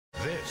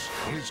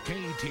is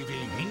KTV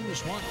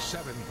News Watch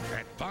 7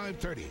 at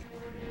 5:30.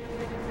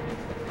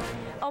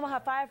 Omaha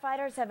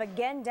firefighters have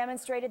again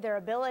demonstrated their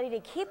ability to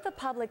keep the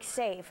public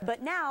safe,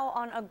 but now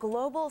on a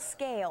global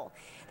scale.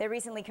 They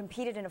recently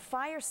competed in a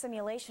fire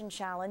simulation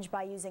challenge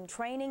by using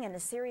training and a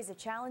series of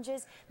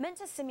challenges meant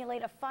to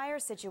simulate a fire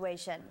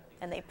situation.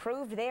 And they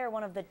proved they're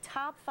one of the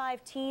top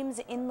 5 teams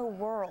in the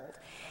world.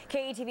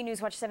 KETV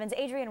News Watch 7's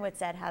Adrian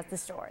Whitsett has the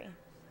story.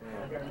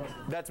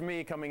 That's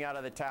me coming out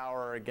of the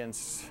tower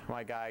against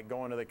my guy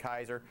going to the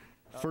Kaiser.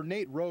 For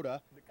Nate Rohda,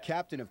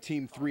 captain of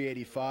Team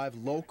 385,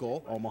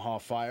 local Omaha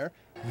Fire,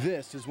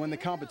 this is when the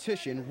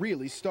competition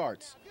really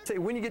starts.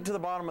 When you get to the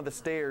bottom of the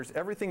stairs,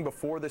 everything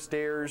before the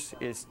stairs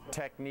is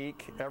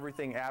technique,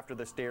 everything after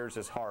the stairs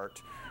is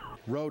heart.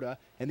 Rohda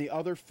and the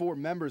other 4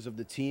 members of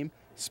the team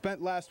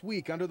spent last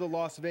week under the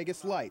Las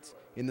Vegas lights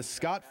in the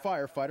Scott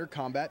Firefighter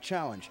Combat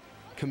Challenge,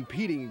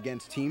 competing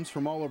against teams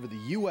from all over the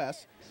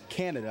U.S.,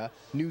 Canada,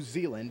 New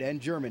Zealand,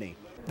 and Germany.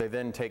 They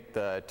then take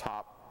the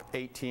top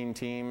 18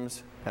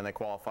 teams and they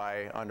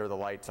qualify under the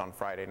lights on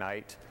Friday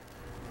night,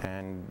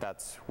 and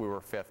we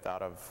were 5th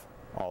out of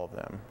all of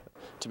them.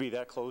 To be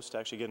that close to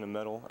actually getting a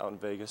medal out in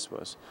Vegas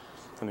was,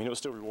 it was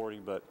still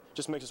rewarding, but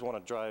just makes us want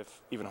to drive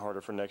even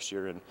harder for next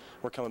year, and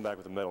we're coming back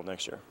with a medal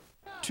next year.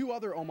 2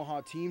 other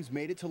Omaha teams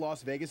made it to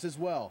Las Vegas as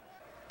well.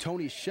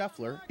 Tony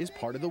Scheffler is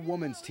part of the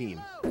women's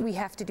team. We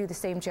have to do the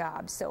same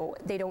job, so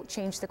they don't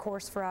change the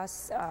course for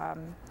us.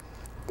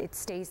 It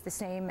stays the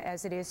same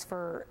as it is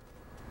for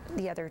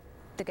the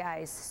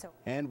guys. So.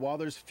 And while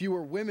there's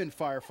fewer women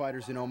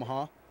firefighters in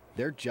Omaha,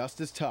 they're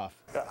just as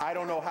tough. I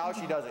don't know how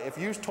she does it. If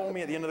you told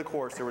me at the end of the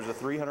course there was a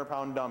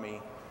 300-pound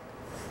dummy,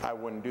 I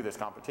wouldn't do this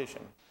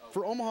competition.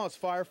 For Omaha's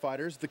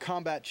firefighters, the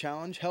Combat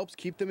Challenge helps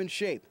keep them in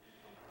shape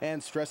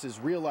and stresses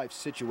real-life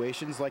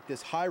situations like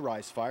this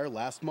high-rise fire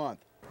last month.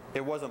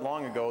 It wasn't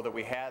long ago that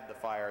we had the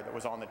fire that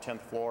was on the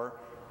 10th floor.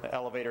 The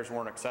elevators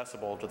weren't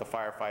accessible to the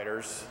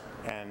firefighters,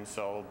 and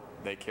so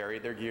they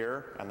carried their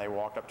gear and they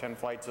walked up 10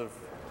 flights of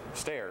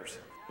stairs.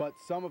 But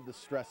some of the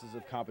stresses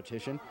of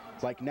competition,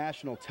 like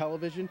national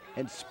television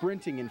and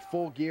sprinting in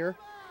full gear,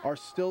 are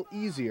still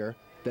easier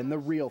than the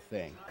real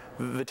thing.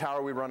 The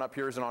tower we run up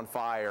here isn't on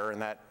fire,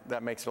 and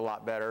that makes it a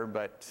lot better,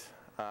 but...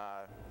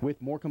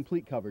 With more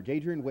complete coverage,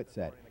 Adrian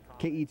Whitsett,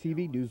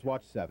 KETV News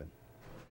Watch 7.